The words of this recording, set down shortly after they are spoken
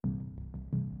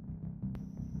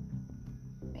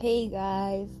Hey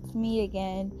guys, it's me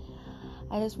again.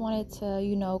 I just wanted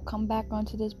to, come back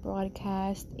onto this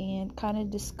broadcast and kind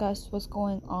of discuss what's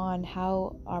going on,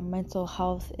 how our mental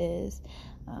health is.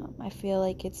 I feel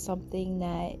like it's something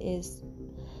that is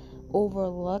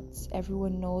overlooked.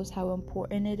 Everyone knows how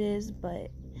important it is, but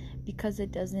because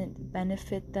it doesn't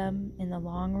benefit them in the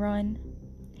long run,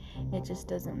 it just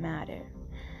doesn't matter.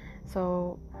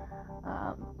 So,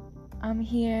 I'm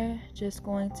here just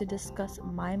going to discuss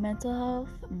my mental health.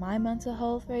 My mental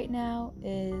health right now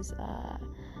is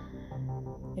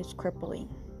crippling,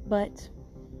 but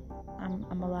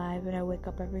I'm alive and I wake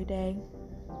up every day.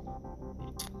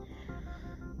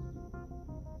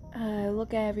 I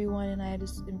look at everyone and I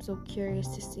just am so curious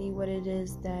to see what it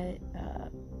is that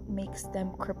makes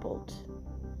them crippled.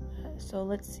 So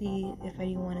let's see if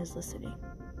anyone is listening.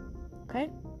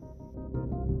 Okay?